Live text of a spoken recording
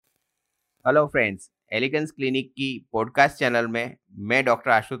Hello friends, elegance clinic की podcast channel में मैं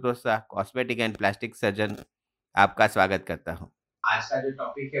doctor Ashutosh Shah, cosmetic and plastic surgeon, आपका स्वागत करता हूं। आज का जो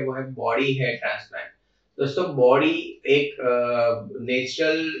टॉपिक है वो है बॉडी हेयर ट्रांसप्लांट। दोस्तों, बॉडी एक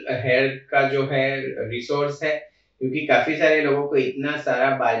नेचुरल हेयर का जो है रिसोर्स है, क्योंकि काफी सारे लोगों को इतना सारा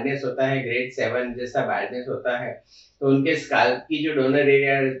बाल्डनेस होता है, ग्रेड 7 जैसा बाल्डनेस होता है, तो उनके स्काल्प की जो डोनर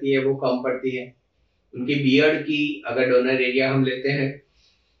एरिया रहती है वो कम पड़ती है। उनकी बियर्ड की अगर डोनर एरिया हम लेते हैं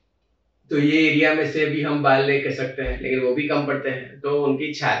तो ये एरिया में से भी हम बाल ले कर सकते हैं, लेकिन वो भी कम पड़ते हैं। तो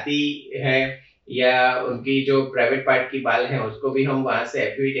उनकी छाती है या उनकी जो प्राइवेट पार्ट की बाल है उसको भी हम वहां से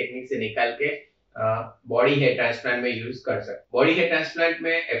एफयूई टेक्निक से निकाल के बॉडी हेयर ट्रांसप्लांट में यूज कर सकते हैं। बॉडी हेयर ट्रांसप्लांट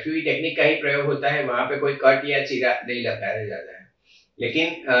में एफयूई टेक्निक का ही प्रयोग होता है, वहां पे कोई कट या चीरा नहीं लगाया जाता है।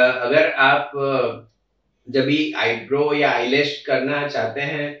 लेकिन अगर आप जब भी आईब्रो या आईलैश करना चाहते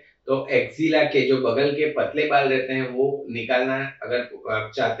हैं तो एक्सिला के जो बगल के पतले बाल रहते हैं वो निकालना अगर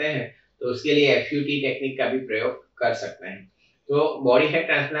आप चाहते हैं तो उसके लिए एफयूटी टेक्निक का भी प्रयोग कर सकते हैं। तो बॉडी हेयर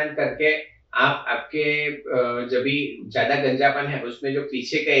ट्रांसप्लांट करके आप आपके जब भी ज्यादा गंजापन है उसमें जो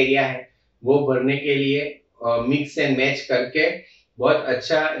पीछे का एरिया है वो भरने के लिए मिक्स एंड मैच करके बहुत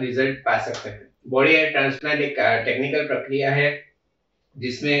अच्छा रिजल्ट पा सकते हैं। बॉडी हेयर ट्रांसप्लांट एक टेक्निकल प्रक्रिया है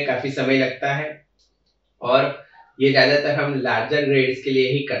जिसमें काफी समय लगता है, और ये ज्यादातर हम लार्जर ग्रेड्स के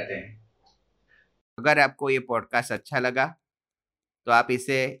लिए ही करते हैं। अगर आपको ये पॉडकास्ट अच्छा लगा तो आप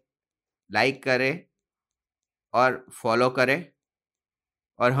इसे लाइक करें और फॉलो करें,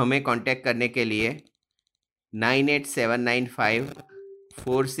 और हमें कांटेक्ट करने के लिए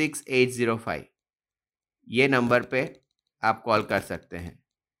 9879546805 ये नंबर पे आप कॉल कर सकते हैं।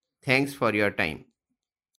 Thanks for your time.